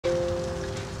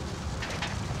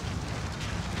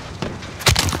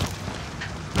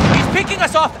picking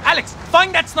us off! Alex,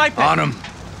 find that sniper! On him.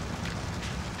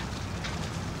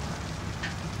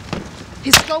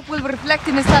 His scope will reflect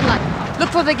in the sunlight. Look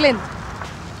for the glint.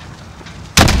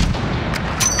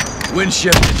 Wind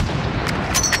shifted.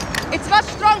 It's much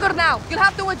stronger now. You'll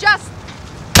have to adjust.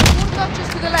 4 notches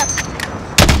to the left.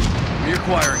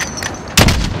 Reacquiring.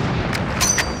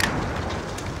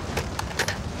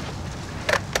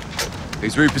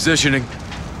 He's repositioning.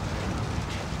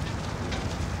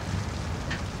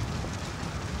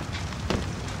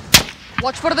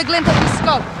 Watch for the glint of his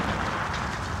scope.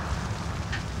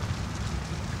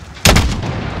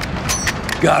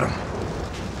 Got him.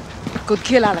 Good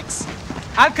kill, Alex.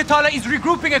 Al-Qatala is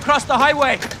regrouping across the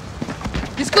highway.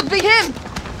 This could be him.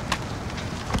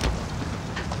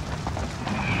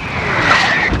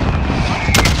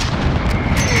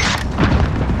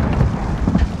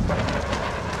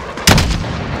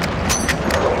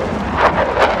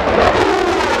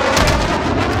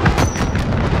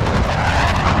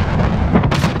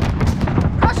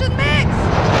 Russian mix!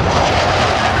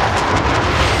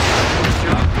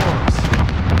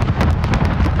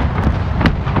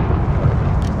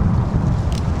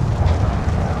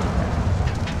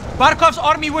 Barkov's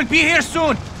army will be here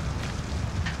soon.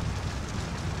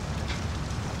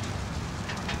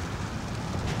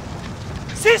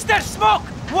 Sister, smoke!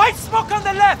 White smoke on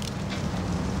the left!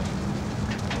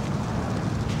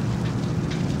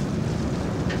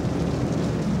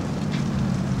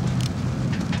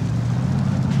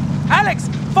 Alex,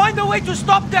 find a way to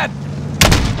stop them!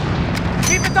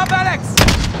 Keep it up, Alex!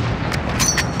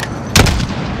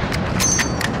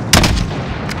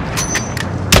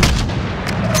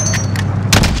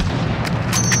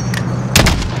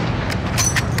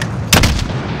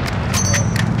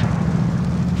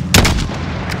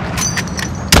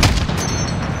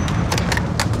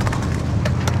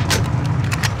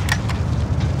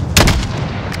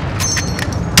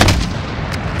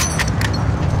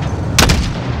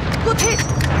 Good hit!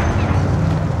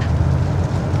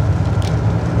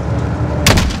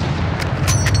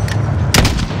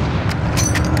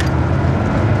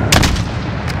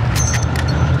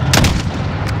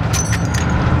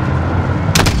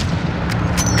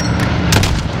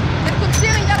 They're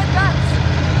concealing that advance.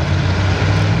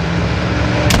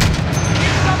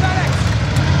 Keep it up, Alex!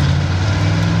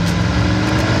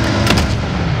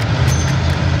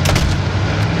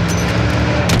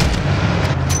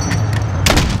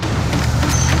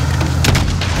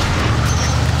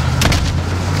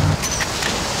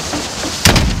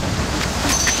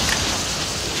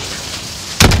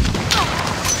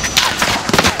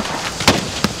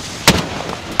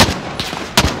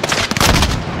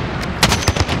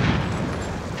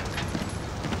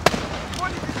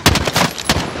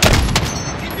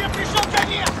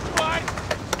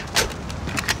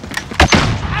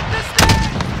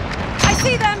 I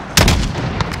see them!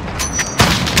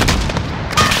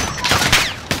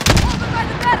 Over by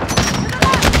the bed! To the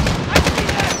left!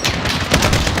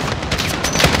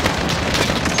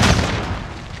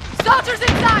 Soldiers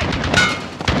inside!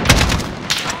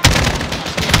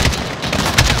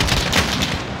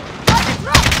 Target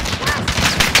drop! West!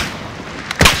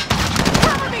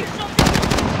 Cover me!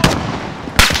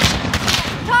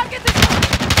 Target is...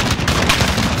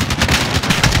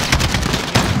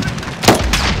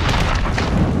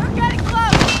 We're getting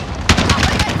close!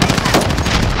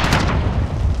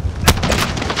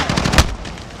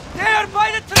 There, by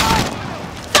the truck!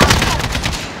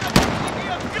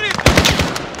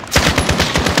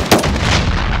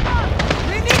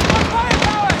 We need more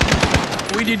firepower!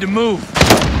 We need to move.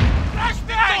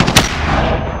 Flashbang!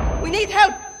 We need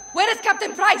help! Where is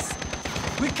Captain Price?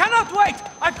 We cannot wait!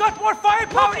 I've got more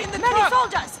firepower in the Many truck!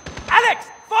 soldiers! Alex,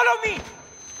 follow me!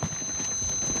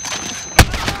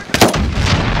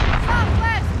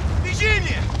 Southwest!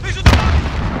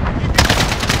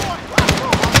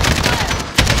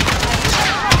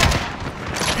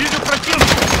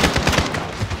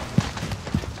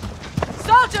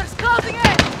 Soldiers closing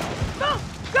in! Move!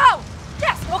 Go!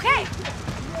 Yes, okay!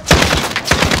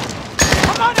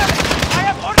 Come on, Alex! I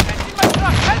have ordnance in my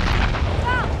truck! Help me!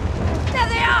 Now! There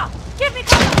they are! Give me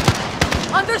cover!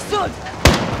 Understood!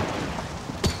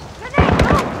 Grenade,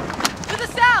 move! To the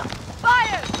south!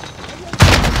 Fire!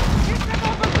 Keep them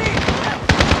over me!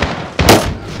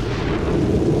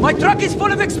 My truck is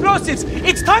full of explosives!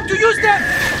 It's time to use them!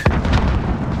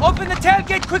 Open the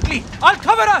tailgate quickly! I'll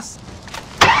cover us!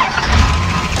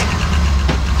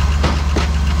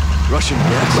 Russian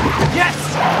gas. Yes!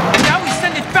 And now we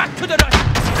send it back to the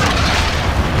Russians!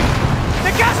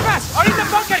 The gas masks are in the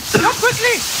bunker! Come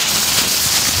quickly!